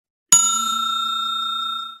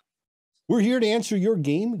We're here to answer your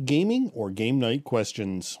game, gaming, or game night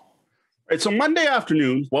questions. All right, so Monday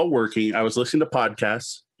afternoon, while working, I was listening to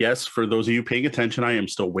podcasts. Yes, for those of you paying attention, I am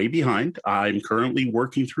still way behind. I'm currently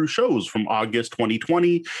working through shows from August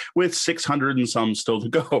 2020 with 600 and some still to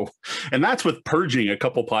go. And that's with purging a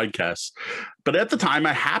couple podcasts. But at the time,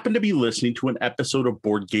 I happened to be listening to an episode of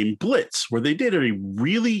Board Game Blitz, where they did a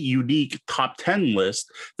really unique top 10 list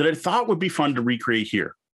that I thought would be fun to recreate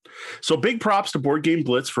here. So big props to Board Game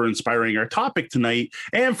Blitz for inspiring our topic tonight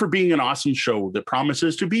and for being an awesome show that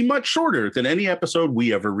promises to be much shorter than any episode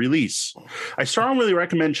we ever release. I strongly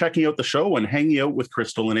recommend checking out the show and hanging out with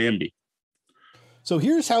Crystal and Amby. So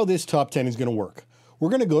here's how this top 10 is going to work. We're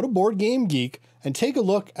going to go to Board Game Geek and take a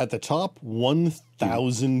look at the top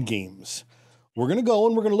 1,000 games. We're going to go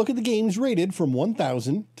and we're going to look at the games rated from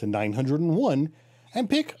 1,000 to 901 and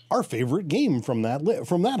pick our favorite game from that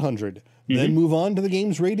 100. Then move on to the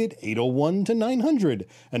games rated 801 to 900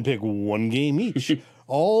 and pick one game each,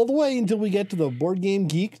 all the way until we get to the Board Game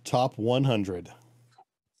Geek Top 100.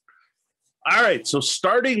 All right, so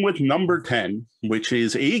starting with number 10, which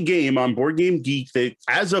is a game on Board Game Geek that,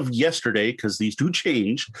 as of yesterday, because these do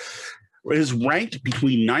change, is ranked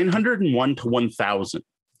between 901 to 1,000.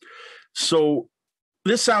 So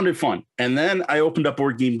this sounded fun. And then I opened up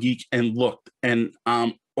Board Game Geek and looked, and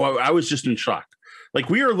I was just in shock. Like,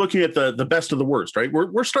 we are looking at the best of the worst, right?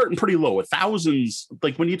 We're starting pretty low with thousands.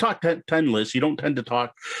 Like, when you talk 10 lists, you don't tend to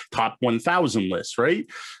talk top 1,000 lists, right?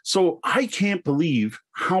 So I can't believe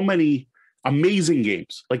how many amazing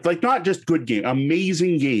games, like not just good games,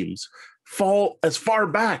 amazing games fall as far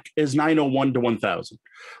back as 901 to 1,000.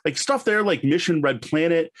 Like stuff there like Mission Red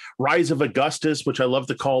Planet, Rise of Augustus, which I love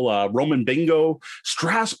to call Roman Bingo,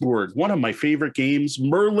 Strasbourg, one of my favorite games,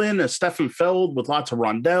 Merlin, a Stefan Feld with lots of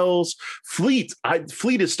rondels, Fleet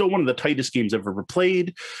is still one of the tightest games I've ever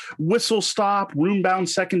played, Whistle Stop, Runebound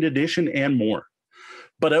 2nd Edition, and more.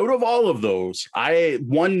 But out of all of those,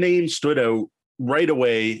 one name stood out right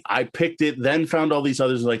away. I picked it, then found all these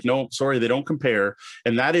others like, no, sorry, they don't compare.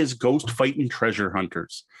 And that is Ghost Fightin' Treasure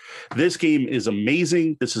Hunters. This game is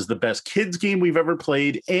amazing. This is the best kids game we've ever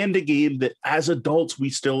played and a game that as adults we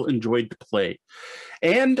still enjoyed to play.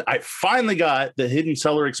 And I finally got the Hidden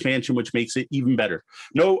Cellar expansion, which makes it even better.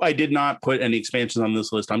 No, I did not put any expansions on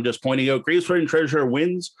this list. I'm just pointing out Ghost Fightin' Treasure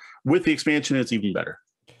wins. With the expansion, it's even better.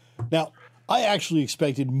 Now, I actually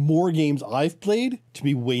expected more games I've played to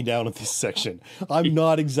be way down at this section. I'm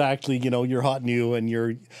not exactly, your hot new and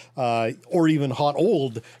your, or even hot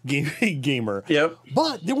old gamer. Yep.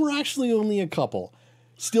 But there were actually only a couple.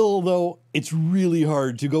 Still, though, it's really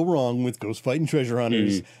hard to go wrong with Ghost Fightin' Treasure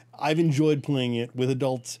Hunters. I've enjoyed playing it with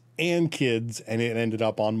adults and kids, and it ended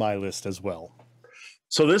up on my list as well.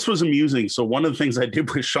 So this was amusing. So one of the things I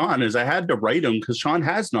did with Sean is I had to write him because Sean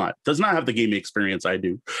does not have the gaming experience I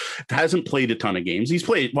do. Hasn't played a ton of games. He's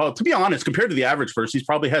played, well, to be honest, compared to the average person, he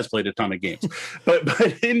probably has played a ton of games.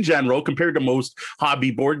 but in general, compared to most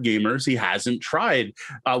hobby board gamers, he hasn't tried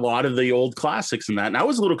a lot of the old classics and that. And I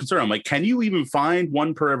was a little concerned. I'm like, can you even find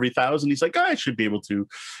one per every 1,000? He's like, I should be able to.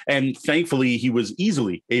 And thankfully, he was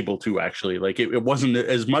easily able to, actually. Like, it wasn't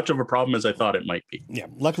as much of a problem as I thought it might be. Yeah,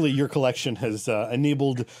 luckily your collection has enabled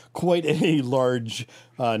quite a large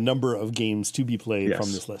number of games to be played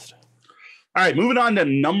from this list. All right, moving on to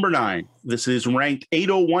number 9. This is ranked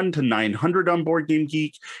 801 to 900 on Board Game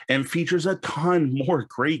Geek and features a ton more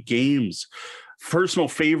great games. Personal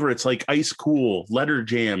favorites like Ice Cool, Letter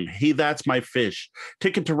Jam, Hey That's My Fish,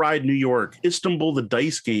 Ticket to Ride New York, Istanbul the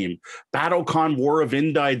Dice Game, BattleCon War of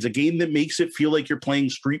Indides, a game that makes it feel like you're playing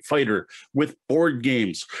Street Fighter with board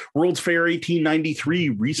games, World's Fair 1893,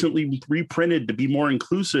 recently reprinted to be more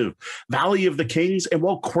inclusive, Valley of the Kings, and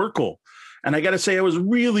Quirkle. And I got to say, I was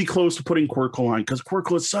really close to putting Quirkle on because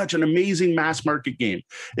Quirkle is such an amazing mass market game.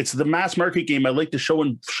 It's the mass market game I like to show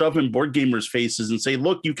and shove in board gamers' faces and say,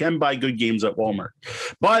 look, you can buy good games at Walmart.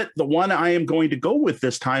 But the one I am going to go with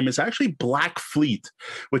this time is actually Black Fleet,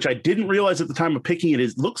 which I didn't realize at the time of picking it.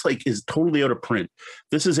 It looks like is totally out of print.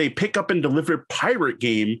 This is a pick up and deliver pirate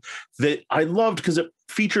game that I loved because it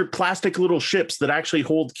featured plastic little ships that actually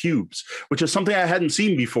hold cubes, which is something I hadn't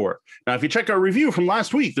seen before. Now, if you check our review from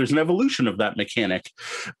last week, there's an evolution of that mechanic,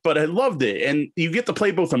 but I loved it. And you get to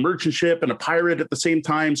play both a merchant ship and a pirate at the same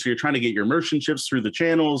time. So you're trying to get your merchant ships through the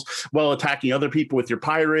channels while attacking other people with your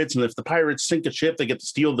pirates. And if the pirates sink a ship, they get to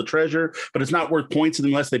steal the treasure, but it's not worth points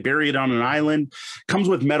unless they bury it on an island. Comes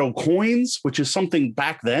with metal coins, which is something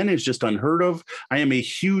back then is just unheard of. I am a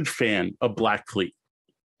huge fan of Black Fleet.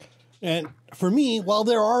 And for me, while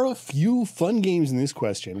there are a few fun games in this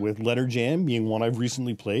question, with Letter Jam being one I've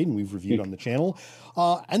recently played and we've reviewed on the channel,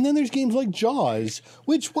 and then there's games like Jaws,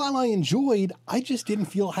 which while I enjoyed, I just didn't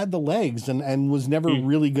feel had the legs and was never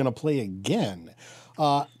really going to play again.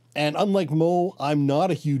 And unlike Mo, I'm not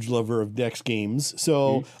a huge lover of Dex games,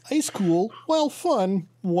 so Ice Cool, while fun,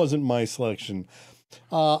 wasn't my selection.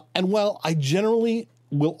 And while I generally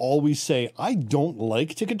will always say I don't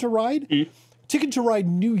like Ticket to Ride, Ticket to Ride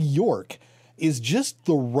New York is just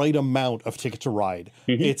the right amount of Ticket to Ride.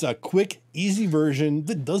 It's a quick, easy version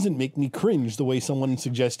that doesn't make me cringe the way someone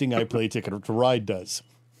suggesting I play Ticket to Ride does.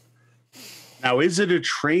 Now, is it a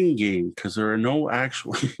train game? Because there are no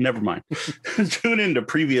actual... Never mind. Tune into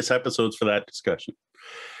previous episodes for that discussion.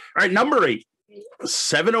 All right, number 8,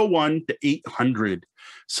 701 to 800.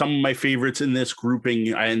 Some of my favorites in this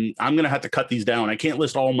grouping, and I'm going to have to cut these down. I can't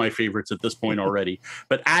list all my favorites at this point already.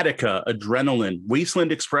 But Attica, Adrenaline,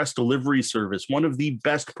 Wasteland Express Delivery Service, one of the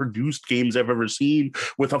best produced games I've ever seen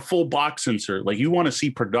with a full box insert. Like, you want to see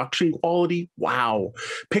production quality? Wow.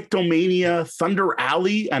 Pictomania, Thunder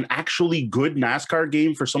Alley, an actually good NASCAR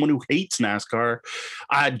game for someone who hates NASCAR,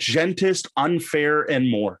 Gentist, Unfair, and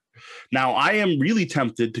more. Now, I am really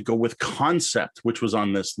tempted to go with Concept, which was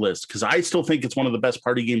on this list, because I still think it's one of the best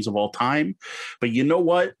party games of all time. But you know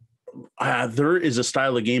what? There is a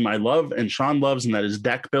style of game I love and Sean loves, and that is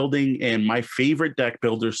deck building. And my favorite deck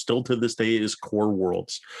builder still to this day is Core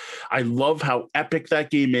Worlds. I love how epic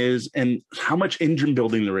that game is and how much engine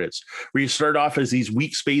building there is, where you start off as these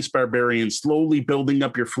weak space barbarians, slowly building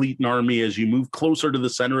up your fleet and army as you move closer to the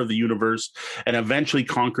center of the universe and eventually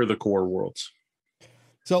conquer the Core Worlds.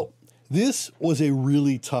 So this was a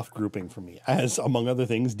really tough grouping for me, as among other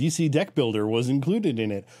things, DC Deck Builder was included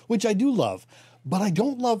in it, which I do love, but I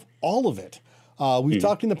don't love all of it. We've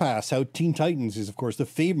talked in the past how Teen Titans is, of course,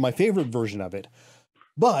 my favorite version of it.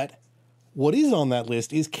 But what is on that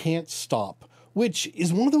list is Can't Stop, which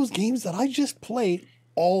is one of those games that I just play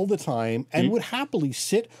all the time and would happily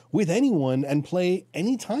sit with anyone and play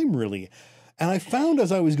anytime, really. And I found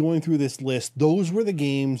as I was going through this list, those were the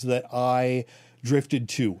games that I drifted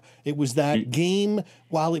to. It was that game,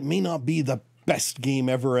 while it may not be the best game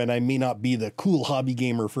ever and I may not be the cool hobby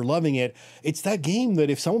gamer for loving it, it's that game that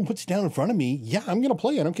if someone puts it down in front of me, yeah, I'm going to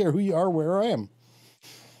play it. I don't care who you are, where I am.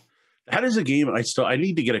 That is a game I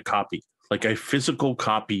need to get a copy, like a physical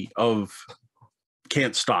copy of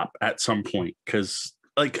Can't Stop at some point, because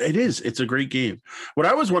it's a great game. What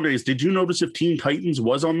I was wondering is, did you notice if Teen Titans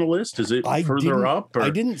was on the list? Is it further up? Or? I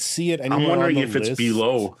didn't see it anywhere. I'm wondering on the if it's list.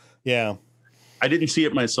 below. Yeah. I didn't see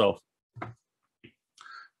it myself. All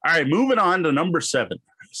right, moving on to number 7,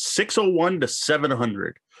 601 to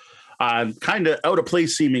 700. Kind of out of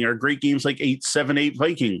place seeming are great games like 878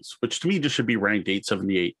 Vikings, which to me just should be ranked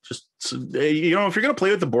 878. Just, if you're going to play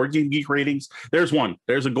with the Board Game Geek ratings, there's one.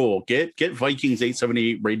 There's a goal. Get Vikings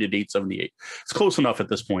 878 rated 878. It's close enough at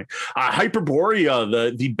this point.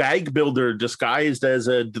 Hyperborea, the bag builder disguised as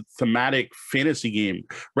a thematic fantasy game.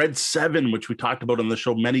 Red 7, which we talked about on the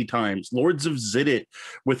show many times. Lords of Zidit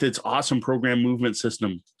with its awesome program movement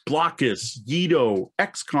system. Blockus, Yido,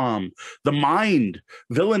 XCOM, The Mind,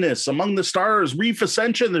 Villainous, Among the Stars, Reef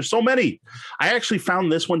Ascension. There's so many. I actually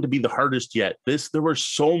found this one to be the hardest yet. There were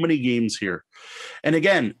so many games here. And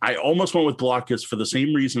again, I almost went with Blockus for the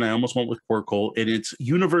same reason I almost went with Porkle, and it's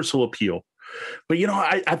universal appeal. But,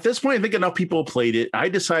 at this point, I think enough people played it. I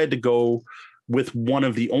decided to go with one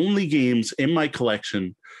of the only games in my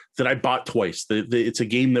collection that I bought twice. It's a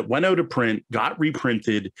game that went out of print, got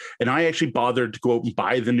reprinted, and I actually bothered to go out and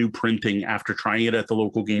buy the new printing after trying it at the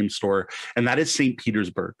local game store, and that is St.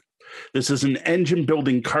 Petersburg. This is an engine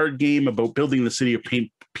building card game about building the city of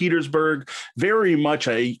Petersburg, very much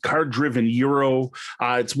a card-driven Euro.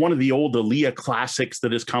 It's one of the old Alea classics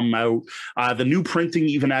that has come out. The new printing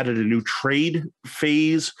even added a new trade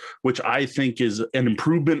phase, which I think is an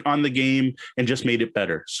improvement on the game and just made it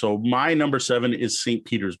better. So my number 7 is St.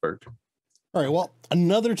 Petersburg. All right, well,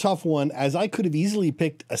 another tough one, as I could have easily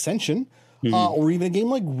picked Ascension or even a game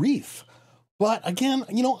like Reef. But again,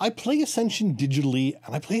 I play Ascension digitally,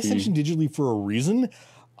 and I play Ascension digitally for a reason.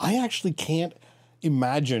 I actually can't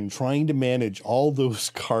imagine trying to manage all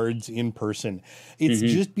those cards in person. It's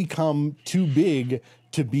just become too big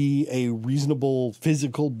to be a reasonable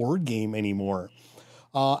physical board game anymore.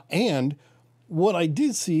 And what I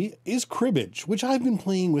did see is Cribbage, which I've been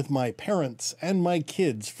playing with my parents and my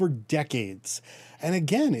kids for decades. And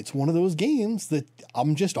again, it's one of those games that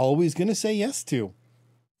I'm just always going to say yes to.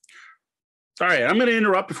 All right, I'm going to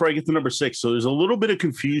interrupt before I get to number 6. So there's a little bit of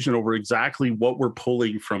confusion over exactly what we're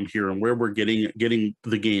pulling from here and where we're getting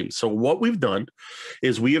the games. So what we've done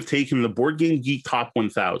is we have taken the Board Game Geek Top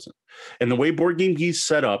 1000. And the way Board Game Geek is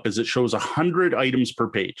set up is it shows 100 items per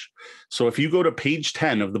page. So if you go to page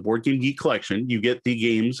 10 of the Board Game Geek collection, you get the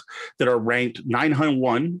games that are ranked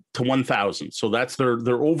 901 to 1000. So that's their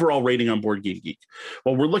overall rating on Board Game Geek.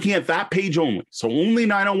 Well, we're looking at that page only. So only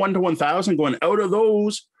 901 to 1000, going out of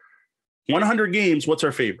those 100 games, what's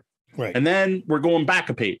our favorite? Right. And then we're going back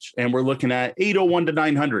a page and we're looking at 801 to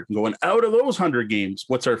 900 and going out of those 100 games,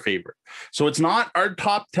 what's our favorite? So it's not our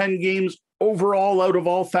top 10 games overall out of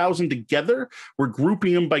all 1,000 together. We're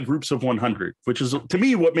grouping them by groups of 100, which is, to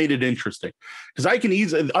me, what made it interesting. Because I can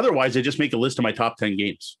otherwise I just make a list of my top 10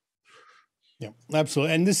 games. Yeah,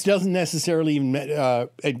 absolutely. And this doesn't necessarily even,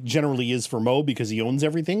 it generally is for Mo because he owns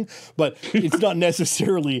everything, but it's not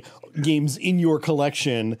necessarily games in your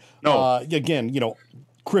collection. No. Again,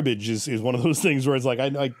 cribbage is one of those things where it's like,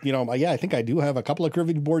 I think I do have a couple of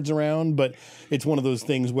cribbage boards around, but it's one of those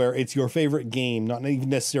things where it's your favorite game, not even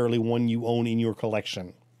necessarily one you own in your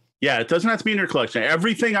collection. Yeah, it doesn't have to be in your collection.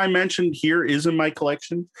 Everything I mentioned here is in my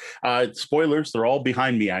collection. Spoilers, they're all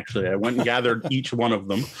behind me, actually. I went and gathered each one of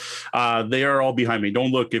them. They are all behind me.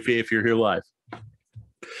 Don't look if you're here live.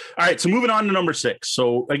 All right, so moving on to number 6.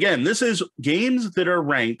 So again, this is games that are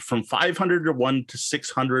ranked from 501 to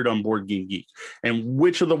 600 on Board Game Geek, and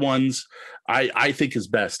which of the ones I think is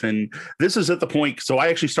best. And this is at the point, so I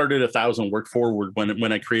actually started 1,000, worked forward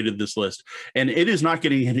when I created this list, and it is not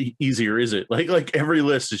getting any easier, is it? Like every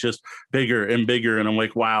list is just bigger and bigger, and I'm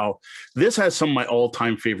like, wow, this has some of my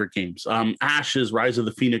all-time favorite games. Ashes, Rise of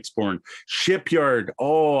the Phoenix Born, Shipyard.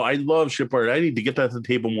 Oh, I love Shipyard. I need to get that to the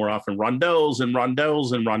table more often. Rondelles and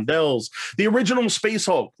Rondelles and Rondelles. The original Space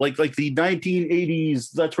Hulk, like the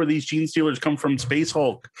 1980s. That's where these Gene Stealers come from. Space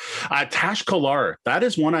Hulk. Tash Kalar. That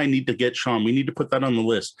is one I need to get, Sean. We need to put that on the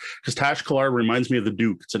list because Tash Kalar reminds me of the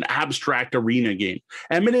Duke. It's an abstract arena game.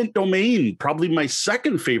 Eminent Domain, probably my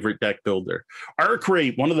second favorite deck builder. Arc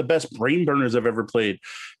Raid, one of the best brain burners I've ever played.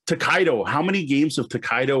 Takedo. How many games of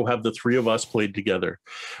Takedo have the three of us played together?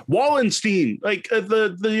 Wallenstein, like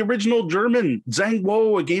the original German. Zhang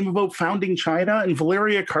Wo, a game about founding China, and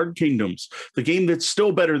Valeria Card Kingdoms, the game that's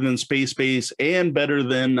still better than Space Base and better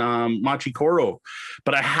than Machikoro.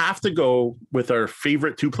 But I have to go with our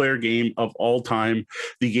favorite two-player game of all time,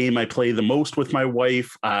 the game I play the most with my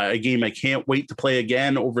wife, a game I can't wait to play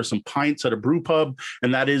again over some pints at a brew pub,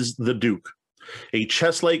 and that is The Duke. A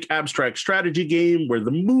chess-like abstract strategy game where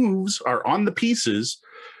the moves are on the pieces,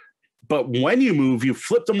 but when you move, you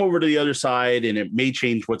flip them over to the other side, and it may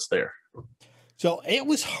change what's there. So it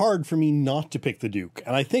was hard for me not to pick the Duke.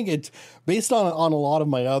 And I think it's based on a lot of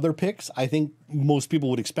my other picks. I think most people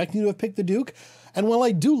would expect me to have picked the Duke. And while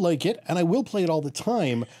I do like it, and I will play it all the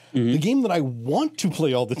time, the game that I want to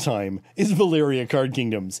play all the time is Valeria Card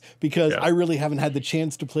Kingdoms, because I really haven't had the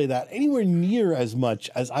chance to play that anywhere near as much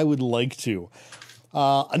as I would like to.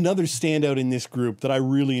 Another standout in this group that I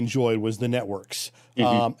really enjoyed was the Networks.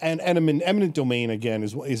 And Eminent Domain, again,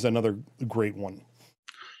 is another great one.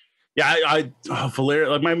 Yeah, Valeria,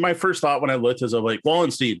 like my first thought when I looked is I'm like,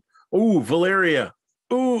 Wallenstein, ooh, Valeria,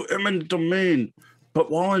 ooh, Eminent Domain, but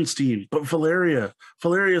Wallenstein, but Valeria.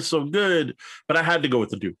 Valeria's so good, but I had to go with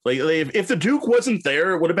the Duke. Like if the Duke wasn't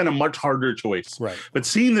there, it would have been a much harder choice. Right. But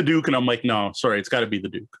seeing the Duke, and I'm like, no, sorry, it's got to be the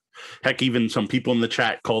Duke. Heck, even some people in the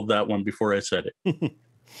chat called that one before I said it.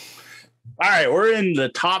 All right, we're in the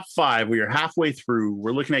top 5. We are halfway through.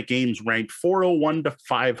 We're looking at games ranked 401 to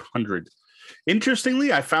 500.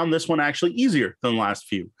 Interestingly, I found this one actually easier than the last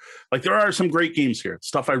few. Like, there are some great games here,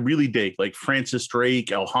 stuff I really dig, like Francis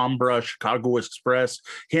Drake, Alhambra, Chicago Express,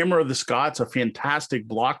 Hammer of the Scots, a fantastic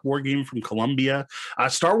block war game from Colombia,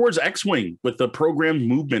 Star Wars X-Wing with the programmed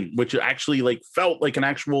movement, which actually felt like an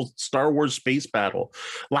actual Star Wars space battle,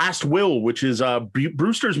 Last Will, which is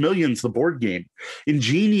Brewster's Millions, the board game,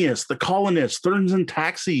 Ingenious, The Colonists, Thurns and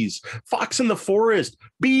Taxis, Fox in the Forest,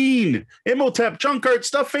 Bean, Imhotep, Junk Art,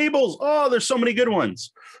 Stuff Fables. Oh, there's so many good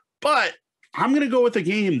ones. But I'm going to go with a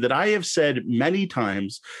game that I have said many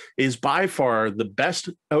times is by far the best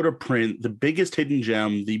out of print, the biggest hidden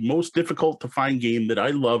gem, the most difficult to find game that I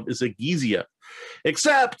love is Agizia.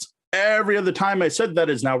 Except every other time I said that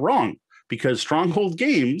is now wrong, because Stronghold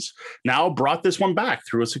Games now brought this one back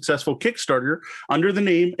through a successful Kickstarter under the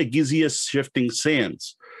name Agizia Shifting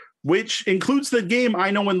Sands, which includes the game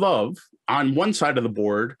I know and love on one side of the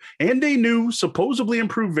board and a new, supposedly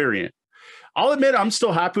improved variant. I'll admit I'm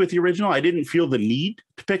still happy with the original. I didn't feel the need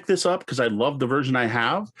to pick this up because I love the version I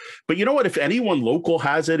have. But you know what? If anyone local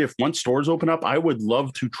has it, if once stores open up, I would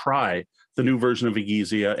love to try the new version of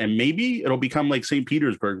Igizia, and maybe it'll become like St.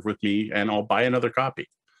 Petersburg with me, and I'll buy another copy.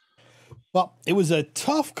 Well, it was a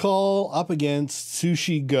tough call up against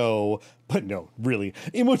Sushi Go, but no, really,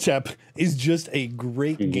 Imhotep is just a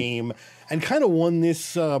great game and kind of won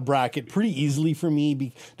this bracket pretty easily for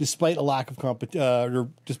me, despite a lack of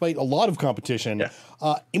despite a lot of competition.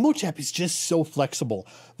 Yeah. Imhotep is just so flexible.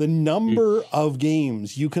 The number of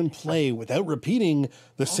games you can play without repeating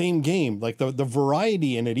the same game, like the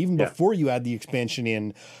variety in it, even before you add the expansion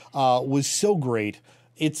in, was so great.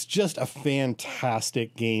 It's just a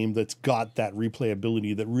fantastic game that's got that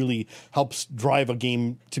replayability that really helps drive a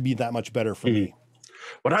game to be that much better for me.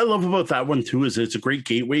 What I love about that one too is it's a great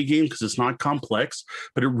gateway game because it's not complex,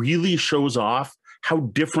 but it really shows off how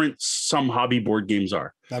different some hobby board games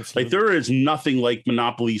are. Absolutely. Like there is nothing like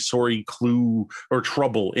Monopoly, Sorry, Clue, or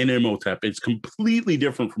Trouble in Imhotep. It's completely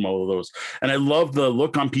different from all of those. And I love the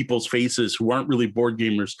look on people's faces who aren't really board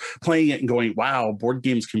gamers playing it and going, wow, board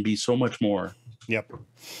games can be so much more. Yep.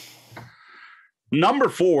 Number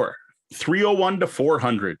 4, 301 to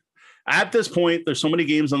 400. At this point, there's so many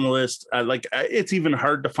games on the list. It's even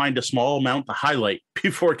hard to find a small amount to highlight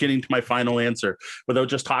before getting to my final answer without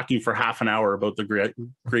just talking for half an hour about the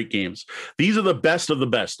great games. These are the best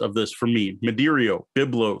of this for me. Madeiro,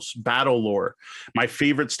 Biblos, Battle Lore, my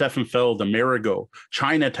favorite Stefan Feld, Amerigo,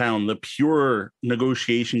 Chinatown, the pure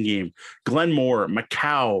negotiation game, Glenmore,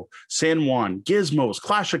 Macau, San Juan, Gizmos,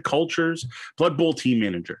 Clash of Cultures, Blood Bowl Team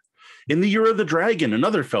Manager. In the Year of the Dragon,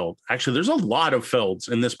 another Feld. Actually, there's a lot of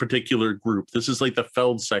Felds in this particular group. This is like the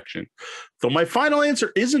Feld section. Though my final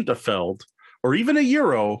answer isn't a Feld or even a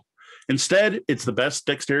Euro. Instead, it's the best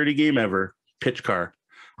dexterity game ever, Pitch Car.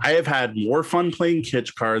 I have had more fun playing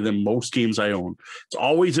Pitch Car than most games I own. It's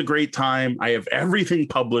always a great time. I have everything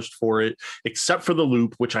published for it, except for the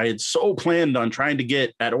loop, which I had so planned on trying to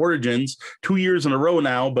get at Origins 2 years in a row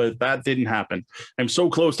now, but that didn't happen. I'm so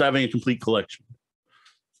close to having a complete collection.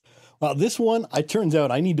 Well, this one, it turns out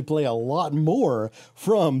I need to play a lot more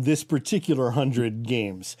from this particular 100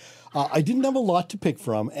 games. I didn't have a lot to pick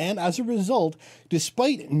from, and as a result,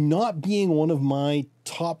 despite not being one of my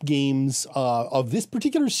top games of this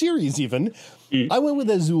particular series even, I went with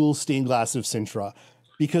Azul Stained Glass of Sintra,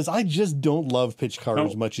 because I just don't love Pitch Car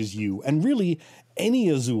as much as you, and really, any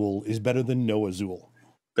Azul is better than no Azul.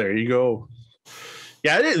 There you go.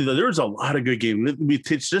 Yeah, there's a lot of good games.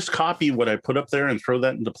 It's just copy what I put up there and throw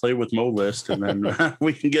that into Play with Mo list, and then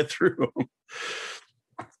we can get through them.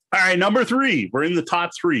 All right, number 3. We're in the top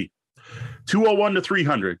 3. 201 to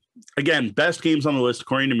 300. Again, best games on the list,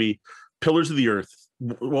 according to me. Pillars of the Earth.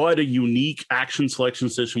 What a unique action selection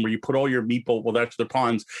system where you put all your meeple, well, that's the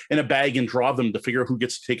pawns, in a bag and draw them to figure out who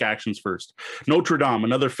gets to take actions first. Notre Dame,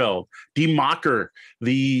 another Feld. Die Macher,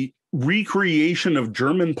 the recreation of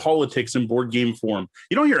German politics in board game form.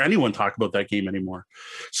 You don't hear anyone talk about that game anymore.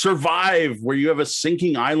 Survive, where you have a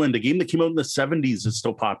sinking island, a game that came out in the 70s is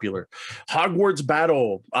still popular. Hogwarts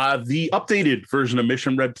Battle, the updated version of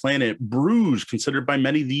Mission Red Planet. Bruges, considered by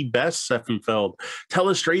many the best Stefan Feld.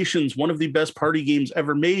 Telestrations, one of the best party games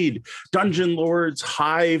ever made. Dungeon Lords,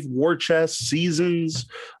 Hive, War Chest, Seasons.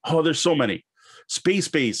 Oh, there's so many. Space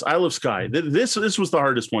Base, Isle of Skye. This was the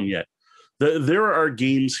hardest one yet. There are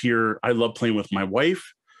games here I love playing with my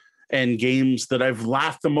wife, and games that I've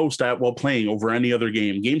laughed the most at while playing over any other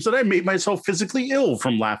game. Games that I made myself physically ill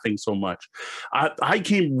from laughing so much. I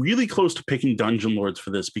came really close to picking Dungeon Lords for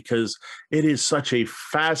this because it is such a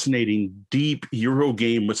fascinating, deep Euro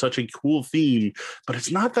game with such a cool theme, but it's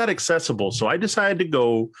not that accessible. So I decided to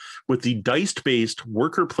go with the dice-based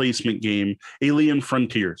worker placement game, Alien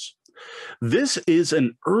Frontiers. This is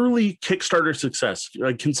an early Kickstarter success,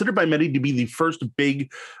 considered by many to be the first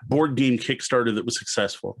big board game Kickstarter that was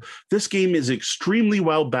successful. This game is extremely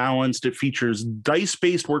well balanced. It features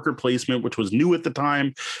dice-based worker placement, which was new at the time.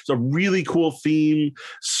 It's a really cool theme,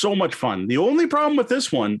 so much fun. The only problem with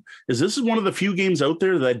this one is this is one of the few games out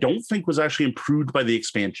there that I don't think was actually improved by the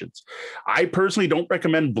expansions. I personally don't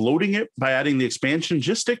recommend bloating it by adding the expansion.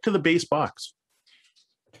 Just stick to the base box.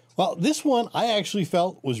 Well, this one I actually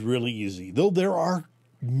felt was really easy. Though there are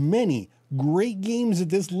many great games at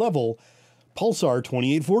this level, Pulsar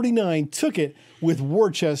 2849 took it with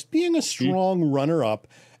War Chest being a strong runner-up,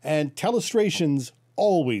 and Telestrations,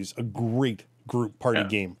 always a great group party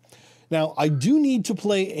game. Now, I do need to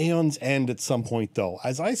play Aeon's End at some point, though,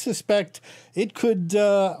 as I suspect it could,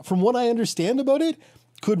 from what I understand about it,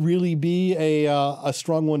 could really be a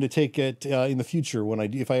strong one to take it in the future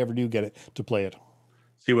if I ever do get it to play it.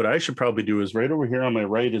 See, what I should probably do is right over here on my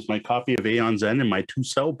right is my copy of Aeon's End in my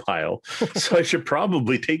 2-cell pile. So I should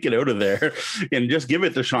probably take it out of there and just give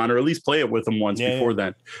it to Sean, or at least play it with him once before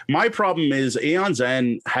then. My problem is Aeon's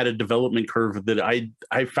End had a development curve that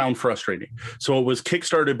I found frustrating. So it was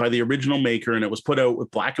kickstarted by the original maker, and it was put out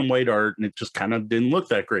with black and white art, and it just kind of didn't look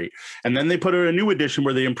that great. And then they put out a new edition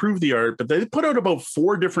where they improved the art, but they put out about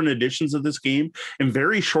 4 different editions of this game in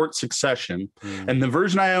very short succession. And the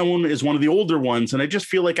version I own is one of the older ones, and I just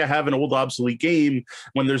feel like I have an old obsolete game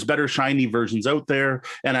when there's better shiny versions out there.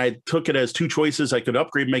 And I took it as 2 choices. I could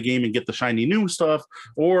upgrade my game and get the shiny new stuff,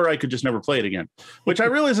 or I could just never play it again, which I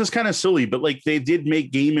realize is kind of silly, but like they did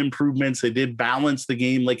make game improvements. They did balance the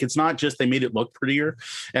game. Like it's not just they made it look prettier.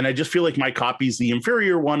 And I just feel like my copy's the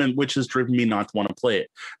inferior one, and which has driven me not to want to play it.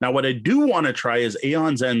 Now, what I do want to try is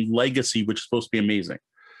Aeon's End Legacy, which is supposed to be amazing.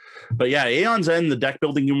 But yeah, Aeon's End, the deck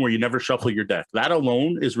building game where you never shuffle your deck, that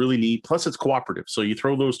alone is really neat. Plus, it's cooperative. So you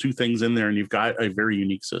throw those 2 things in there and you've got a very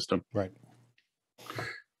unique system. Right.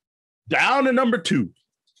 Down to number 2,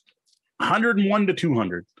 101 to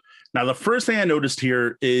 200. Now, the first thing I noticed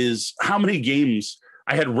here is how many games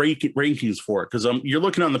I had rankings for it, because you're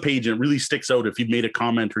looking on the page and it really sticks out if you've made a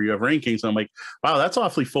comment or you have rankings. And I'm like, wow, that's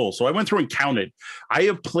awfully full. So I went through and counted. I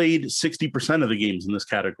have played 60% of the games in this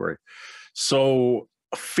category. So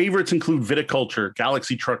favorites include Viticulture,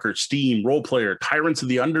 Galaxy Trucker, Steam, Role Player, Tyrants of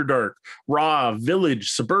the Underdark, Raw,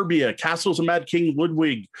 Village, Suburbia, Castles of Mad King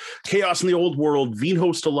Ludwig, Chaos in the Old World,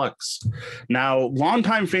 Veenhost Deluxe. Now,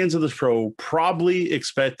 longtime fans of this show probably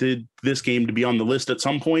expected this game to be on the list at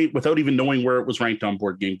some point without even knowing where it was ranked on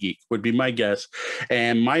Board Game Geek, would be my guess.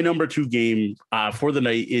 And my number 2 game for the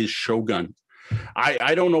night is Shogun.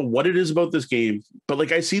 I don't know what it is about this game, but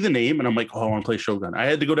like I see the name and I'm like, oh, I want to play Shogun. I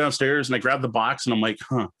had to go downstairs and I grabbed the box and I'm like,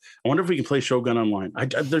 I wonder if we can play Shogun online.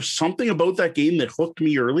 There's something about that game that hooked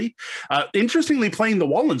me early. Interestingly, playing the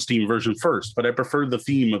Wallenstein version first, but I prefer the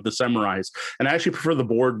theme of the samurais, and I actually prefer the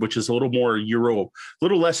board, which is a little more Euro, a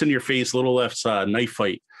little less in your face, a little less knife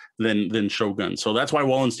fight than Shogun. So that's why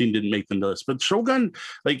Wallenstein didn't make the list. But Shogun,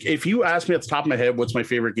 like if you ask me at the top of my head what's my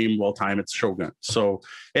favorite game of all time, it's Shogun. So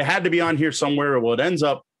it had to be on here somewhere. Well, it ends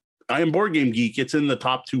up, I am Board Game Geek, it's in the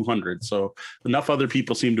top 200. So enough other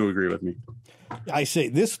people seem to agree with me. I say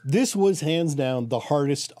this was hands down the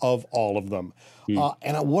hardest of all of them.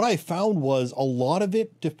 And what I found was a lot of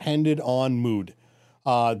it depended on mood.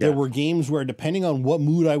 There were games where, depending on what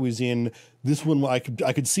mood I was in, this one I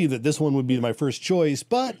could see that this one would be my first choice.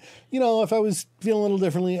 But you know, if I was feeling a little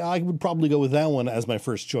differently, I would probably go with that one as my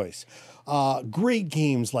first choice. Great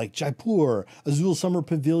games like Jaipur, Azul Summer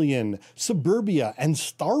Pavilion, Suburbia, and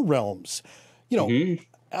Star Realms. You know,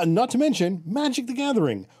 not to mention Magic the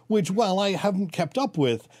Gathering, which, while I haven't kept up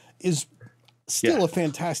with, is still a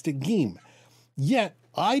fantastic game. Yet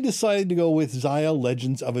I decided to go with Xia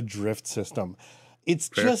Legends of Adrift system. It's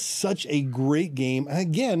just such a great game. And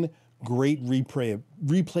again, great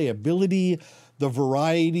replayability, the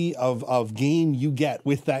variety of game you get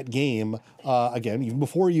with that game. Again, even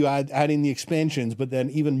before you add in the expansions, but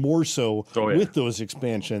then even more so with those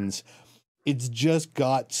expansions, it's just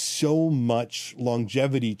got so much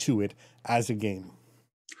longevity to it as a game.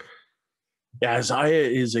 Yeah, Xia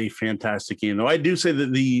is a fantastic game, though. I do say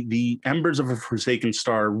that the Embers of a Forsaken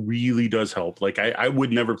Star really does help. Like, I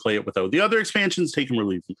would never play it without. The other expansions take them or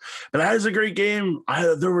leave them. But that is a great game.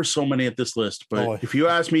 There were so many at this list. But if you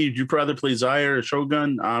ask me, would you rather play Xia or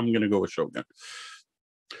Shogun? I'm going to go with Shogun.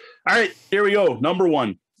 All right, here we go. Number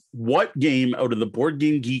 1. What game out of the Board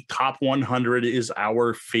Game Geek top 100 is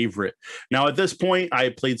our favorite? Now, at this point, I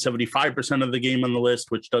played 75% of the game on the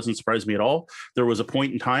list, which doesn't surprise me at all. There was a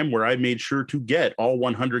point in time where I made sure to get all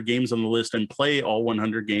 100 games on the list and play all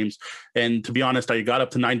 100 games. And to be honest, I got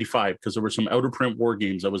up to 95 because there were some out-of-print war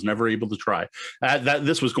games I was never able to try.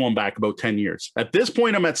 This was going back about 10 years. At this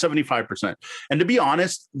point, I'm at 75%. And to be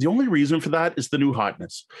honest, the only reason for that is the new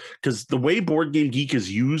hotness. Because the way Board Game Geek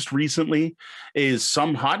is used recently is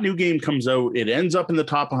some hot new game comes out, it ends up in the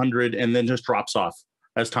top 100 and then just drops off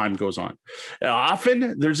as time goes on.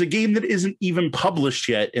 Often there's a game that isn't even published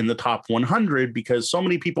yet in the top 100 because so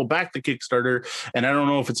many people back the Kickstarter, and I don't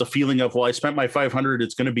know if it's a feeling of, well, I spent my 500,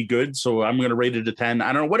 it's going to be good, so I'm going to rate it a 10.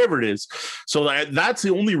 I don't know, whatever it is. So that's the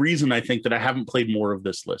only reason I think that I haven't played more of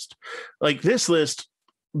this list. Like this list,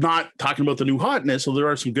 not talking about the new hotness, so there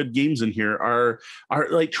are some good games in here, are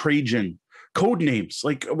like Trajan, Codenames.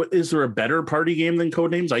 Like, is there a better party game than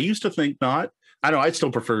Codenames? I used to think not. I know I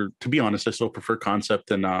still prefer, to be honest, I still prefer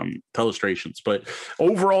concept and Telestrations, but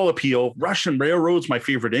overall appeal. Russian Railroad's my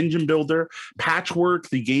favorite engine builder. Patchwork,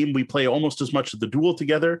 the game we play almost as much as the Duel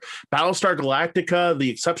together. Battlestar Galactica, the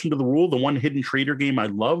exception to the rule, the one hidden trader game I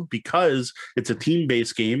love because it's a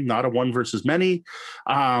team-based game, not a one versus many.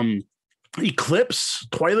 Eclipse,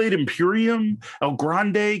 Twilight Imperium, El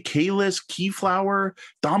Grande, Kalis, Keyflower,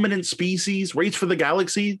 Dominant Species, Race for the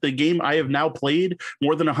Galaxy, the game I have now played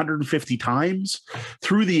more than 150 times,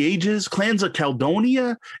 Through the Ages, Clans of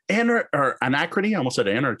Caledonia, Anachrony, I almost said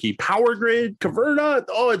Anarchy, Power Grid, Caverna.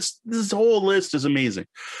 Oh, this whole list is amazing.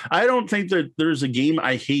 I don't think that there's a game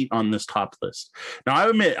I hate on this top list. Now, I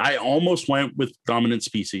admit, I almost went with Dominant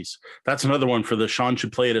Species. That's another one for the Sean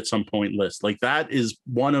should play it at some point list. Like, that is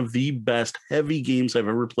one of the best heavy games I've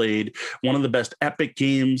ever played, one of the best epic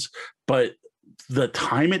games, but the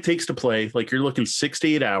time it takes to play, like you're looking 6 to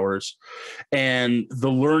 8 hours, and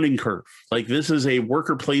the learning curve. Like, this is a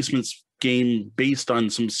worker placements game based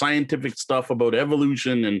on some scientific stuff about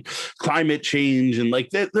evolution and climate change, and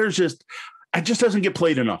like that, it just doesn't get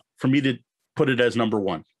played enough for me to put it as number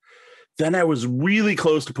one. Then I was really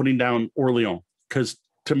close to putting down Orleans, because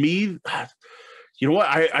to me, you know what,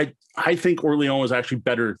 I think Orleans is actually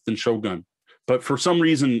better than Shogun. But for some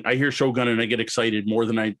reason, I hear Shogun and I get excited more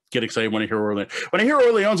than I get excited when I hear Orleans. When I hear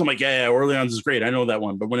Orleans, I'm like, yeah, Orleans is great. I know that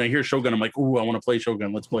one. But when I hear Shogun, I'm like, ooh, I want to play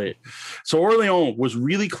Shogun. Let's play it. So Orleans was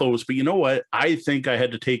really close. But you know what? I think I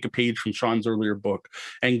had to take a page from Sean's earlier book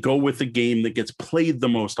and go with the game that gets played the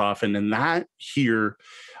most often. And that here,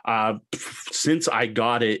 since I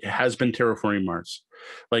got it, has been Terraforming Mars.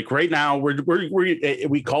 Like right now,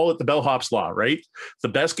 we call it the Bellhop's Law, right? The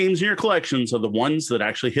best games in your collections are the ones that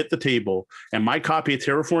actually hit the table. And my copy of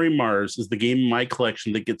Terraforming Mars is the game in my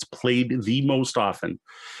collection that gets played the most often.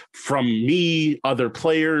 From me, other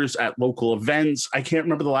players at local events. I can't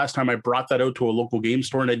remember the last time I brought that out to a local game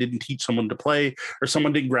store and I didn't teach someone to play, or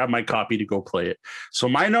someone didn't grab my copy to go play it. So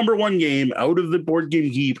my number one game out of the Board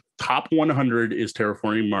Game Geek top 100 is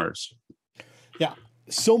Terraforming Mars. Yeah.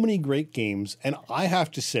 So many great games, and I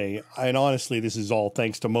have to say, and honestly, this is all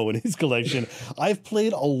thanks to Mo and his collection, I've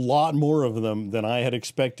played a lot more of them than I had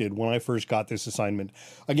expected when I first got this assignment.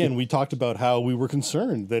 Again, we talked about how we were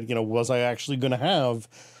concerned that, was I actually going to have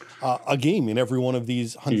a game in every one of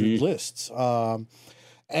these 100 lists? And,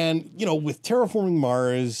 with Terraforming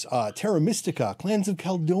Mars, Terra Mystica, Clans of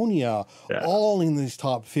Caledonia, all in these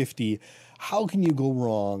top 50, how can you go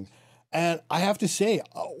wrong? And I have to say,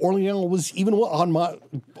 Orleans was even on my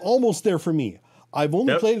almost there for me. I've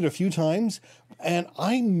only played it a few times, and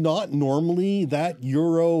I'm not normally that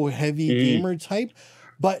Euro heavy gamer type,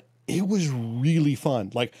 but it was really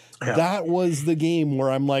fun. Like that was the game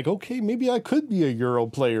where I'm like, okay, maybe I could be a Euro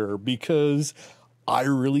player because I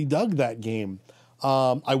really dug that game.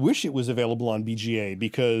 I wish it was available on BGA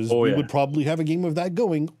because we would probably have a game of that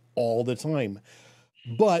going all the time.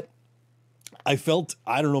 But I felt,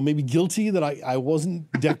 I don't know, maybe guilty that I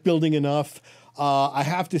wasn't deck building enough. I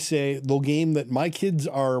have to say, the game that my kids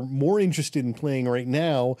are more interested in playing right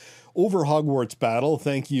now over Hogwarts Battle,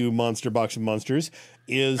 thank you, Monster Box of Monsters,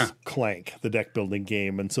 is Clank, the deck building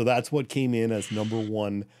game. And so that's what came in as number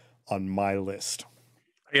one on my list.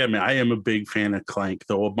 Yeah, man, I am a big fan of Clank,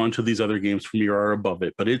 though a bunch of these other games from me are above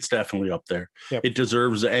it, but it's definitely up there. Yep. It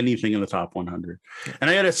deserves anything in the top 100. And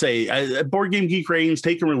I got to say, Board Game Geek ratings,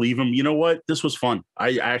 take them or leave them. You know what? This was fun.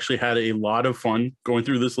 I actually had a lot of fun going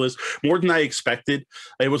through this list, more than I expected.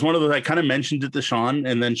 It was one of those, I kind of mentioned it to Sean,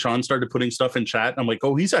 and then Sean started putting stuff in chat. I'm like,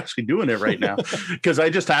 oh, he's actually doing it right now. Because I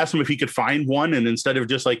just asked him if he could find one, and instead of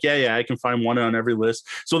just like, yeah, I can find one on every list.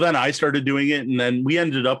 So then I started doing it, and then we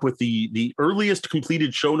ended up with the earliest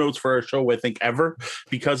completed show notes for our show, I think, ever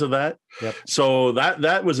because of that. Yep. So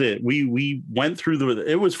that was it. We went through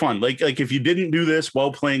it was fun. Like if you didn't do this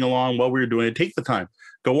while playing along, while we were doing it, take the time,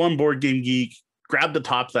 go on Board Game Geek, grab the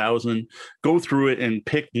top 1,000, go through it and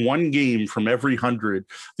pick one game from every 100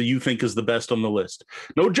 that you think is the best on the list.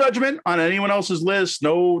 No judgment on anyone else's list.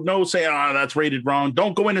 No say, that's rated wrong.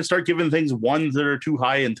 Don't go in and start giving things ones that are too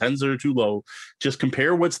high and 10s that are too low. Just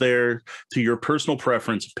compare what's there to your personal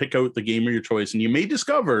preference. Pick out the game of your choice, and you may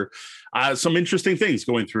discover some interesting things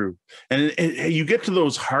going through. And you get to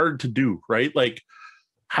those hard to do, right? Like,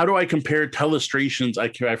 how do I compare Telestrations?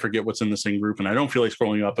 I forget what's in the same group, and I don't feel like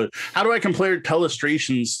scrolling up, but how do I compare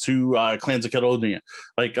Telestrations to Clans of Caledonia?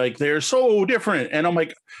 Like they're so different. And I'm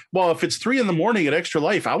like, well, if it's 3 a.m. at Extra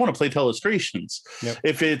Life, I want to play Telestrations. Yep.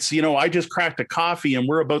 If it's, I just cracked a coffee and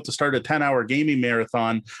we're about to start a 10-hour gaming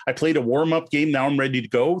marathon, I played a warm-up game, now I'm ready to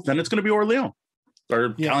go, then it's going to be Orleans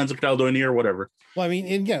or Clans of Caledonia or whatever. Well, I mean,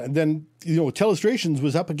 again, then, Telestrations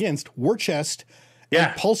was up against War Chest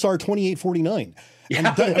Yeah. and Pulsar 2849.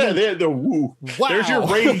 Yeah, Wow. There's your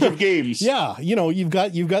range of games. Yeah, you've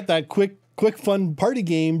got that quick fun party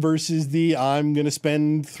game versus the I'm going to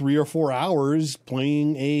spend 3 or 4 hours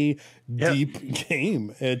playing a deep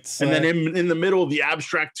game. It's and then in the middle, the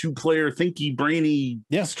abstract 2-player thinky brainy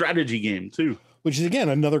strategy game too, which is again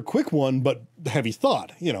another quick one but heavy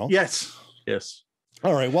thought. Yes.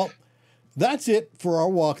 All right, well, that's it for our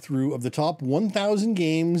walkthrough of the top 1,000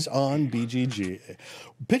 games on BGG.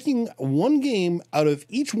 Picking one game out of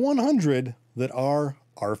each 100 that are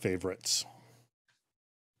our favorites.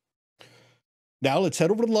 Now let's head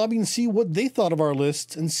over to the lobby and see what they thought of our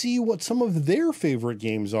lists and see what some of their favorite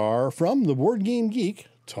games are from the Board Game Geek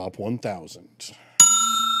Top 1000.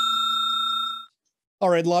 All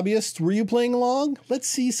right, lobbyists, were you playing along? Let's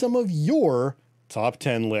see some of your top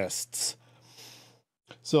 10 lists.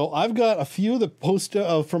 So I've got a few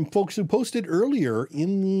that from folks who posted earlier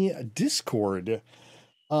in the Discord.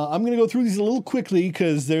 I'm going to go through these a little quickly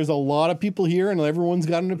because there's a lot of people here and everyone's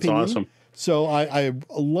got an opinion. That's awesome. So I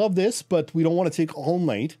love this, but we don't want to take all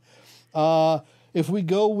night. If we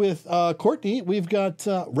go with Courtney, we've got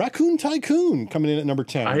Raccoon Tycoon coming in at number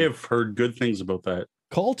 10. I have heard good things about that.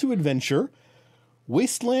 Call to Adventure,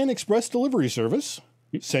 Wasteland Express Delivery Service,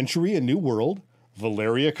 Century: A New World,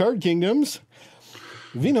 Valeria Card Kingdoms,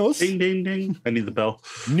 Vinos. Ding, ding, ding. I need the bell.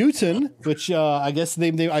 Newton, which I guess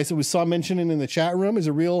I saw mentioning in the chat room, is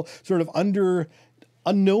a real sort of unknown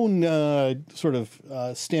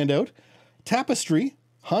standout. Tapestry,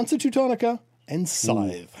 Hansa Teutonica, and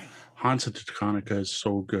Scythe. Hansa Teutonica is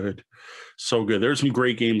so good. So good. There's some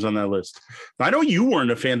great games on that list. I know you weren't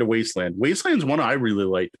a fan of Wasteland. Wasteland's one I really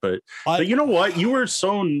liked, but you know what? You were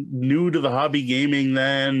so new to the hobby gaming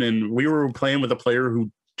then, and we were playing with a player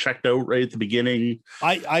who checked out right at the beginning.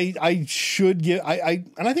 I should give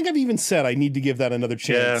and I think I've even said I need to give that another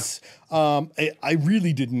chance. I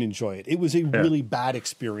really didn't enjoy it. It was a really bad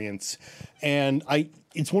experience, and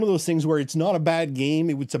it's one of those things where it's not a bad game,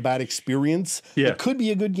 it's a bad experience. It could be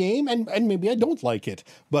a good game, and maybe I don't like it,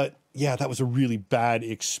 but yeah, that was a really bad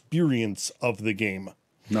experience of the game.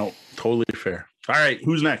 No, totally fair. All right,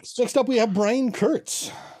 who's next? Next up, we have Brian Kurtz.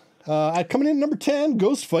 Coming in at number 10,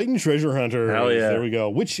 Ghost Fighting Treasure Hunter. Hell yeah. There we go.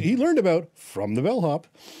 Which he learned about from the Bellhop.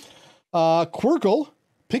 Quirkle,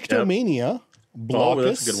 Pictomania, Blockus. Oh,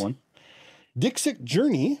 that's a good one. Dixit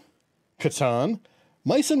Journey, Catan,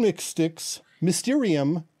 Mice and Mixsticks,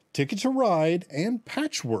 Mysterium, Ticket to Ride, and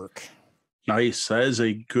Patchwork. Nice. That is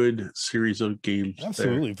a good series of games.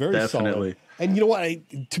 Absolutely. There. Very Definitely. solid. And you know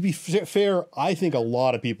what? To be fair, I think a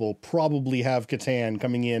lot of people probably have Catan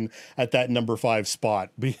coming in at that number 5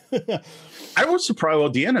 spot. I was surprised.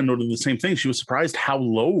 Well, Deanna noted the same thing. She was surprised how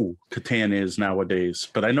low Catan is nowadays.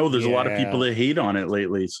 But I know there's a lot of people that hate on it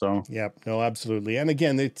lately. So yep. No, absolutely. And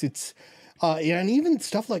again, it's and even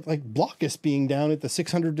stuff like Blockus being down at the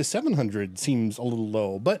 600 to 700 seems a little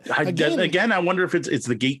low. But again, I wonder if it's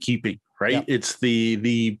the gatekeeping, right? Yeah. It's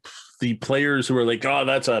the players who are like, oh,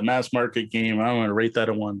 that's a mass market game. I don't want to rate that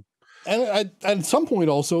a 1. And at some point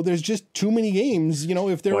also, there's just too many games.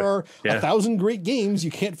 If there are 1,000 great games, you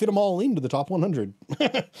can't fit them all into the top 100.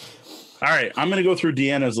 All right, I'm going to go through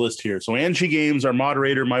Deanna's list here. So Angie Games, our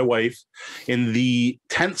moderator, my wife, in the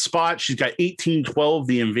 10th spot, she's got 1812,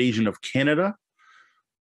 The Invasion of Canada.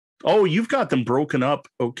 Oh, you've got them broken up.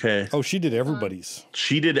 Okay. Oh, she did everybody's.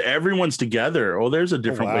 She did everyone's together. Oh, there's a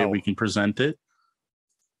different way we can present it.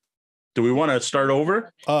 Do we want to start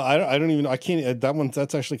over? I can't.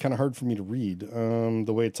 That's actually kind of hard for me to read.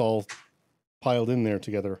 The way it's all piled in there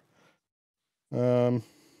together. All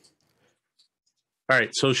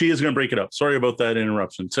right, so she is going to break it up. Sorry about that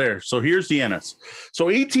interruption. There. So here's Deanna's. So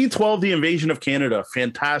 1812, The Invasion of Canada.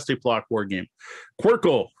 Fantastic block war game.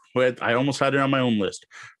 Quirkle. I almost had it on my own list.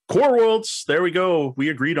 Core Worlds. There we go. We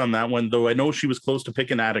agreed on that one, though I know she was close to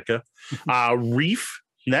picking Attica. Reef.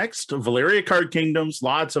 Next, Valeria Card Kingdoms.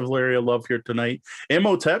 Lots of Valeria love here tonight.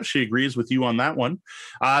 Imhotep, she agrees with you on that one.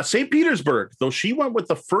 St. Petersburg, though she went with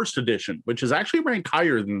the first edition, which is actually ranked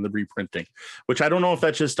higher than the reprinting, which I don't know if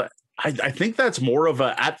that's just... I think that's more of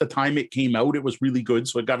a, at the time it came out, it was really good,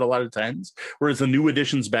 so it got a lot of 10s, whereas the new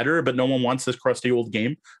edition's better, but no one wants this crusty old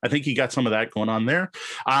game. I think you got some of that going on there.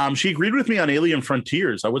 She agreed with me on Alien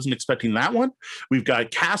Frontiers. I wasn't expecting that one. We've got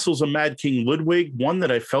Castles of Mad King Ludwig, one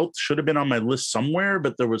that I felt should have been on my list somewhere,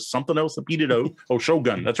 but there was something else that beat it out. Oh,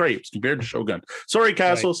 Shogun. That's right. It was compared to Shogun. Sorry,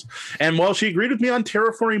 Castles. Right. And well, she agreed with me on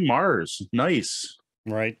Terraforming Mars. Nice.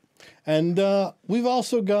 Right. And we've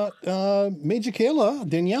also got Major Kayla,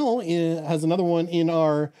 Danielle, has another one in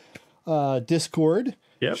our Discord.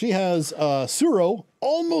 Yep. She has Suro,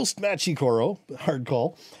 almost Machikoro, hard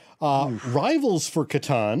call. Rivals for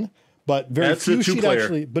Catan, but very That's a few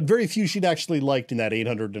two-player. very few she'd actually liked in that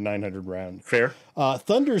 800 to 900 round. Fair.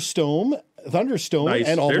 Thunderstone, Nice. and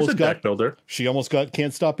There's almost a got deck builder. She almost got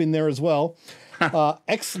Can't Stop in there as well.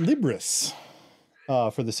 Ex Libris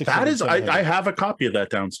for the 600. That is, I have a copy of that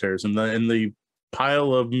downstairs in the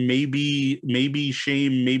pile of maybe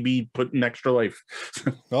shame, maybe put an extra life.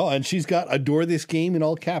 Oh, and she's got Adore This Game in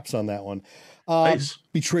all caps on that one. Nice.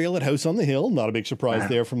 Betrayal at House on the Hill, not a big surprise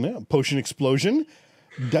there from them. Potion Explosion,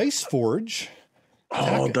 Dice Forge.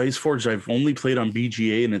 Dice Forge, I've only played on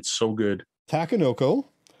BGA and it's so good. Takanoko.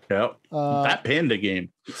 Yeah. That Panda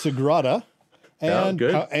game. Sagrada.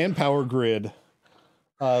 And Power Grid.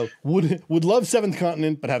 Would love Seventh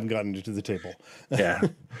Continent, but haven't gotten it to the table. Yeah.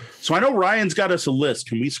 So I know Ryan's got us a list.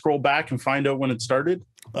 Can we scroll back and find out when it started?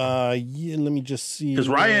 Yeah, let me just see. Because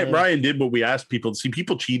Ryan did what we asked people to see.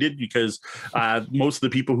 People cheated because most of the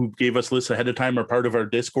people who gave us lists ahead of time are part of our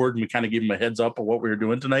Discord, and we kind of gave them a heads up of what we were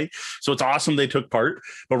doing tonight. So it's awesome they took part.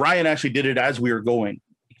 But Ryan actually did it as we were going.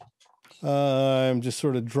 I'm just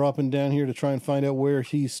sort of dropping down here to try and find out where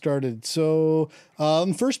he started. So,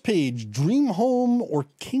 first page, Dream Home or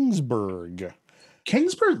Kingsburg?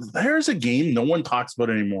 Kingsburg, there's a game no one talks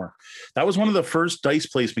about anymore. That was one of the first dice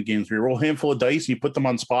placement games where you roll a handful of dice, you put them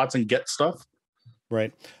on spots and get stuff.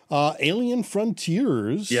 Right. Alien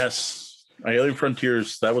Frontiers. Yes. Alien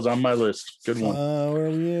Frontiers. That was on my list. Good one. Where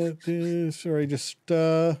are we at? Sorry, just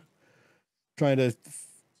trying to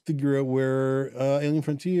figure out where Alien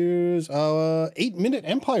Frontiers. 8-Minute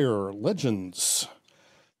Empire Legends.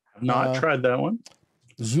 Not tried that one.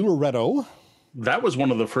 Zularetto. That was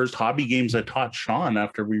one of the first hobby games I taught Sean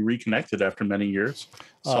after we reconnected after many years.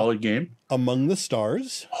 Solid game. Among the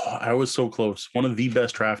Stars. Oh, I was so close. One of the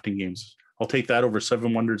best drafting games. I'll take that over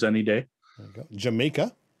Seven Wonders any day. There you go.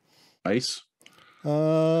 Jamaica. Nice.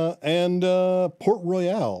 And Port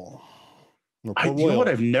Royale. You know what?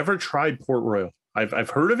 I've never tried Port Royal. I've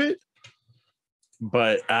heard of it,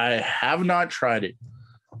 but I have not tried it.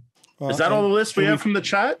 Is that all the list we have from the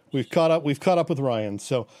chat? We've caught up with Ryan.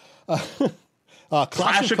 So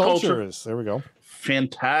Clash of Cultures. There we go.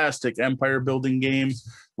 Fantastic empire building game.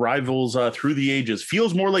 Rivals through the ages.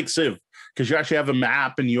 Feels more like Civ because you actually have a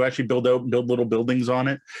map and you actually build little buildings on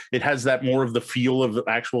it. It has that more of the feel of the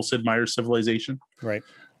actual Sid Meier's Civilization. Right.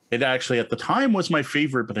 It actually at the time was my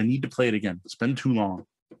favorite, but I need to play it again. It's been too long.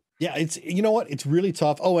 Yeah, you know what? It's really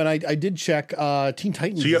tough. Oh, and I did check Teen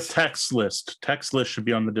Titans. So you have text list. Text list should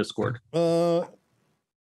be on the Discord.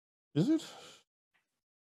 Is it?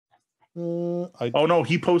 Oh no,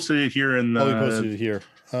 he posted it here in the. Oh, he posted it here.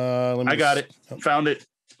 I got it. Found it.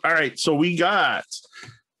 All right, so we got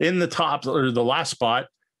in the top or the last spot.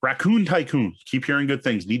 Raccoon Tycoon. Keep hearing good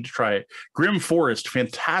things. Need to try it. Grim Forest.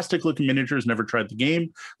 Fantastic looking miniatures. Never tried the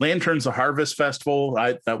game. Lanterns, the Harvest Festival.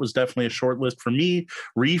 That was definitely a short list for me.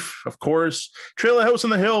 Reef, of course. Trail of House on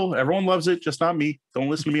the Hill. Everyone loves it. Just not me. Don't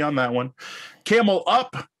listen to me on that one. Camel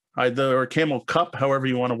Up. Or Camel Cup, however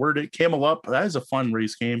you want to word it. Camel Up, that is a fun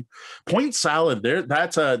race game. Point Salad,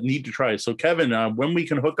 that's a need to try. So Kevin, when we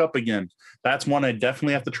can hook up again, that's one I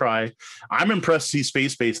definitely have to try. I'm impressed to see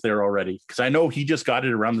Space Base there already because I know he just got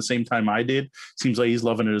it around the same time I did. Seems like he's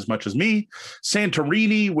loving it as much as me.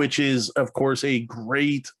 Santorini, which is of course a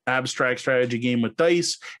great abstract strategy game with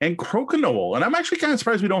dice, and Crokinole. And I'm actually kind of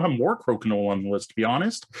surprised we don't have more Crokinole on the list, to be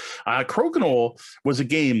honest. Crokinole was a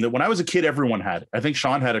game that when I was a kid, everyone had. I think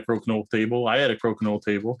Sean had a Crokinole table. I had a Crokinole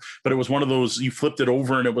table, but it was one of those you flipped it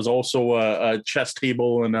over and it was also a chess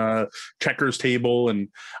table and a checkers table, and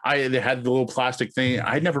they had the little plastic thing.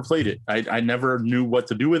 I never played it. I never knew what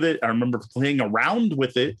to do with it. I remember playing around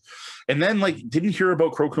with it, and then didn't hear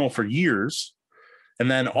about Crokinole for years, and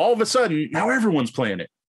then all of a sudden now everyone's playing it.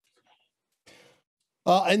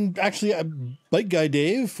 And actually, Bike Guy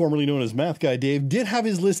Dave, formerly known as Math Guy Dave, did have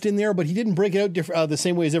his list in there, but he didn't break it out the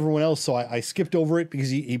same way as everyone else. So I skipped over it because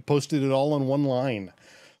he posted it all on one line.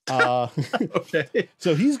 Okay.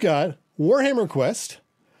 So he's got Warhammer Quest,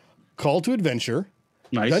 Call to Adventure,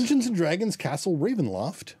 Nice. Dungeons and Dragons Castle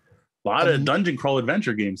Ravenloft. A lot of dungeon crawl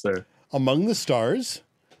adventure games there. Among the Stars,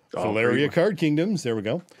 Valeria great. Card Kingdoms, there we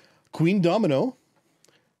go. Queen Domino,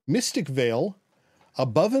 Mystic Vale,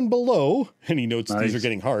 Above and Below, and he notes these are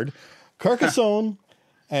getting hard, Carcassonne,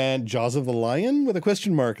 and Jaws of the Lion with a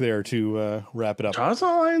question mark there to wrap it up. Jaws of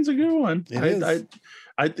the Lion's a good one. It is.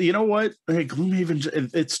 You know what? Hey,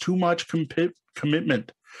 Gloomhaven, it's too much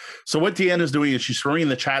commitment. So what Deanna's doing is she's throwing in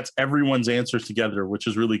the chats everyone's answers together, which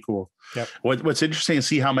is really cool. Yep. What's interesting is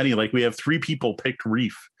see how many, we have 3 people picked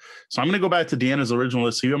Reef. So I'm going to go back to Deanna's original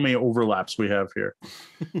list, see how many overlaps we have here.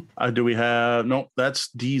 Do we have, no, that's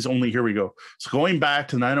D's only, here we go. So going back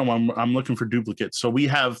to 901, I'm looking for duplicates. So we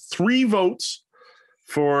have 3 votes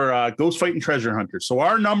for Ghost Fighting Treasure Hunters. So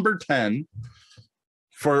our number 10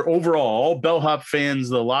 for overall, all Bellhop fans,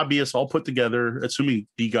 the lobbyists all put together, assuming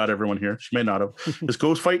Dee got everyone here. She may not have. Is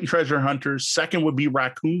Ghost Fighting Treasure Hunters. Second would be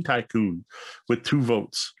Raccoon Tycoon with 2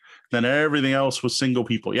 votes. Then everything else was single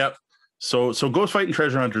people. Yep. So Ghost Fighting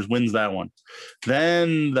Treasure Hunters wins that one.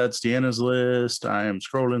 Then that's Deanna's list. I am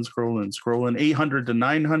scrolling. 800 to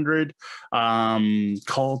 900.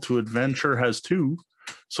 Call to Adventure has 2.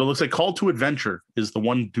 So it looks like Call to Adventure is the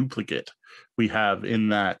one duplicate we have in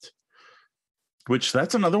that. Which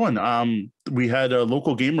that's another one. We had a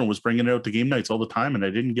local gamer was bringing it out to game nights all the time, and I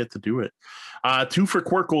didn't get to do it. 2 for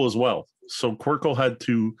Quirkle as well. So Quirkle had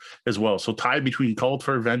 2 as well. So tied between Call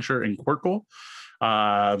to Adventure and Quirkle.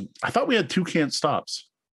 I thought we had 2 Can't Stops.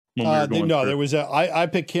 There was I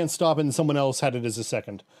picked Can't Stop, and someone else had it as a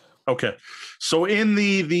second. Okay, so in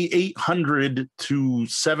the 800 to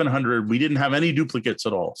 700, we didn't have any duplicates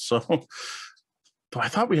at all. So I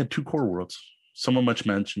thought we had 2 Core Worlds. Someone much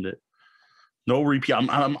mentioned it. No repeat.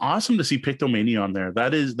 I'm awesome to see Pictomania on there.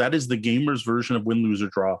 That is the gamer's version of Win, Lose, or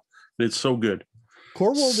Draw. It's so good.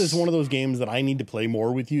 Core World is one of those games that I need to play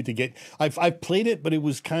more with you to get. I've played it, but it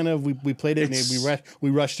was kind of we played it and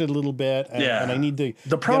we rushed it a little bit, and I need to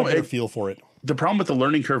get a better feel for it. The problem with the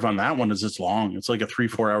learning curve on that one is it's long. It's like a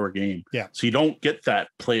 3-4 hour game. Yeah, so you don't get that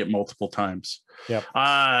play it multiple times.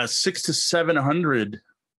 Yeah. 6 to 700.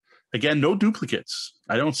 Again, no duplicates.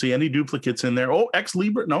 I don't see any duplicates in there. Oh, Ex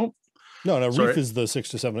Libra, no. No. Reef is the 6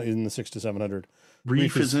 to 7 in the 6 to 700.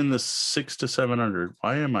 Reef is in the 6 to 700.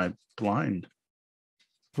 Why am I blind?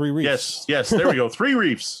 3 reefs. Yes. There we go. 3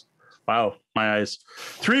 reefs. Wow, my eyes.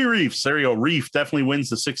 3 reefs. There you go. Reef definitely wins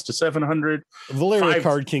the 6 to 700. Valeria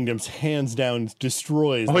Card Kingdoms hands down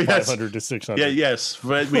destroys the 500 to 600. Yeah, yes.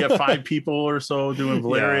 But we have 5 people or so doing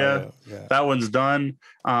Valeria. Yeah. That one's done.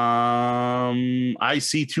 I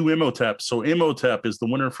see 2 Imhotep. So Imhotep is the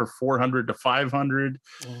winner for 400 to 500.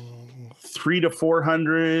 3 to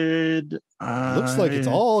 400. Looks like it's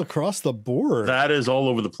all across the board. That is all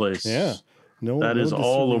over the place. Yeah. That is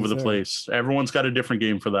all over the place. Everyone's got a different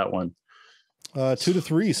game for that one. 2 to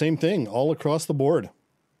 3, same thing, all across the board.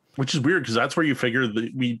 Which is weird because that's where you figure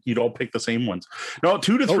that you'd all pick the same ones. No,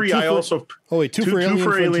 2 to 3. Two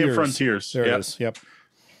for Alien Frontiers. There it is. Yep.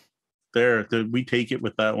 There, we take it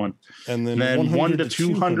with that one. And then 1 to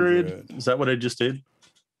 200. Is that what I just did?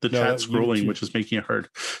 Chat scrolling, which is making it hard.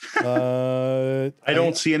 I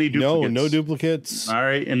don't see any duplicates. No duplicates. All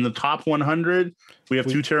right. In the top 100, we have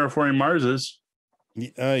 2 Terraforming Marses.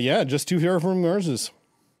 Just 2 Terraforming Marses.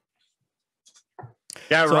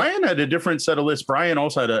 Yeah, Ryan had a different set of lists. Brian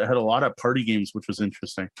also had a lot of party games, which was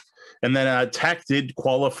interesting. And then Tech did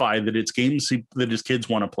qualify that it's games that his kids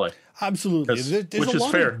want to play. Absolutely. There's a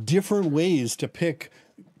lot of different ways to pick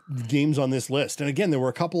games on this list. And again, there were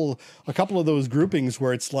a couple of those groupings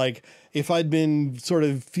where it's like, if I'd been sort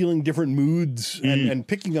of feeling different moods and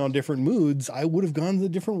picking on different moods, I would have gone the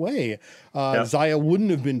different way. Zaya wouldn't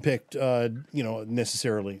have been picked,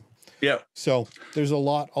 necessarily. Yeah. So there's a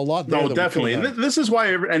lot there. No, definitely. And this is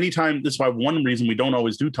why this is why one reason we don't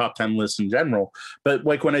always do top 10 lists in general. But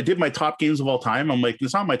like when I did my top games of all time, I'm like,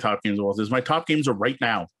 it's not my top games of all time. My top games are right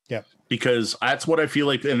now. Yeah. Because that's what I feel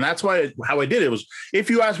like. And that's why how I did it was, if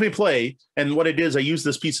you asked me to play, and what I did is I used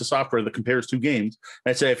this piece of software that compares 2 games.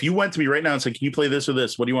 And I said, if you went to me right now and said, can you play this or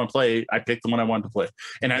this? What do you want to play? I picked the one I wanted to play.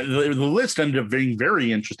 And the list ended up being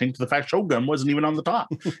very interesting to the fact Shogun wasn't even on the top.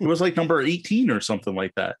 It was like number 18 or something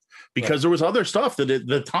like that. Because there was other stuff that at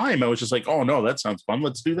the time I was just like, oh no, that sounds fun.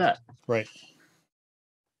 Let's do that. Right.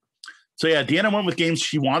 So yeah, Deanna went with games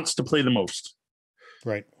she wants to play the most.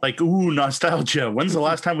 Right. Like, ooh, nostalgia. When's the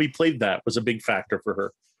last time we played that was a big factor for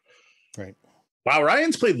her. Right. Wow,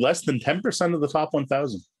 Ryan's played less than 10% of the top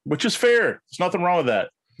 1,000, which is fair. There's nothing wrong with that.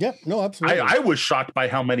 Yeah, no, absolutely. I was shocked by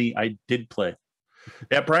how many I did play.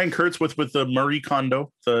 Yeah, Brian Kurtz with the Marie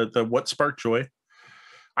Kondo, the What Sparked Joy.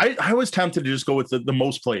 I was tempted to just go with the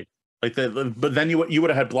most played. Like but then you would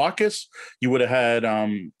have had Blockus, you would have had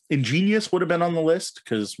Ingenious would have been on the list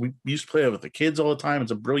because we used to play it with the kids all the time. It's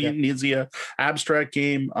a brilliant Nizia abstract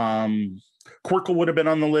game. Quirkle would have been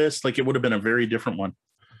on the list. Like it would have been a very different one.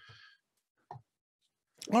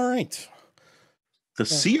 All right. The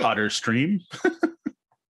Sea Otter stream.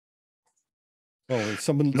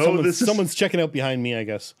 Someone's checking out behind me, I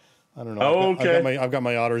guess. I don't know. Oh, okay. I've got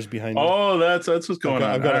my otters behind me. Oh, that's what's going on.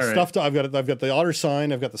 I've got I've got the otter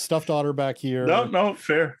sign. I've got the stuffed otter back here. No,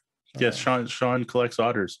 fair. Yes, Sean collects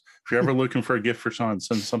otters. If you're ever looking for a gift for Sean,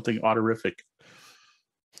 send something otterific.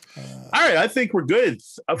 All right, I think we're good.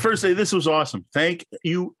 First, this was awesome. Thank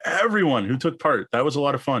you, everyone who took part. That was a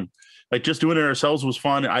lot of fun. Like just doing it ourselves was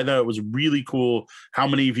fun. I thought it was really cool how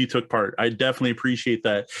many of you took part. I definitely appreciate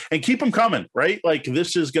that. And keep them coming, right? Like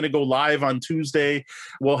this is going to go live on Tuesday.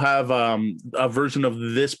 We'll have a version of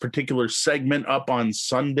this particular segment up on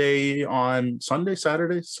Saturday on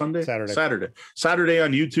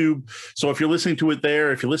YouTube. So if you're listening to it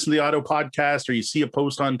there, if you listen to the audio podcast or you see a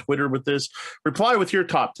post on Twitter with this, reply with your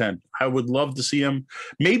top 10. I would love to see them.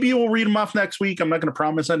 Maybe we'll read them off next week. I'm not going to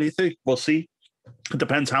promise anything. We'll see. It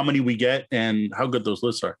depends how many we get and how good those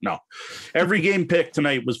lists are. No, every game picked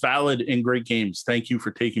tonight was valid and great games. Thank you for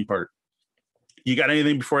taking part. You got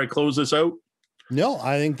anything before I close this out? No,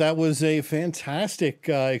 I think that was a fantastic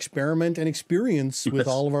experiment and experience with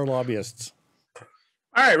all of our lobbyists.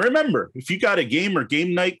 All right. Remember, if you got a game or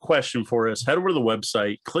game night question for us, head over to the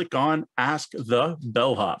website, click on Ask the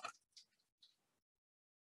Bellhop.